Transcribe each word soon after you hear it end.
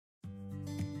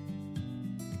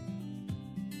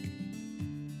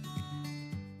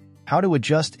How to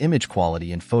adjust image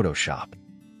quality in Photoshop.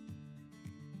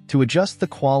 To adjust the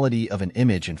quality of an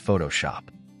image in Photoshop,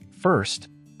 first,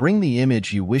 bring the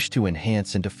image you wish to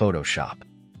enhance into Photoshop.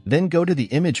 Then go to the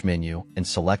Image menu and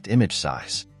select Image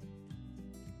Size.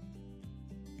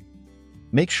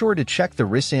 Make sure to check the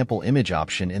Resample Image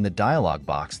option in the dialog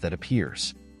box that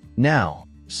appears. Now,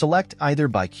 select either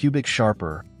Bicubic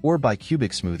Sharper or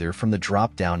Bicubic Smoother from the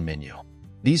drop-down menu.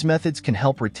 These methods can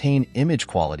help retain image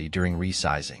quality during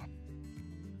resizing.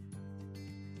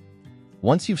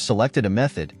 Once you've selected a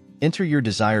method, enter your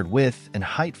desired width and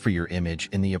height for your image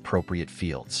in the appropriate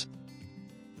fields.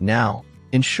 Now,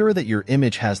 ensure that your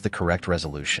image has the correct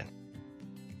resolution.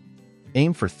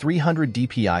 Aim for 300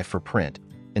 dpi for print,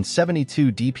 and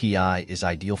 72 dpi is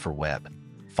ideal for web.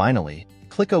 Finally,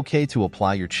 click OK to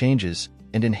apply your changes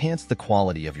and enhance the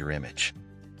quality of your image.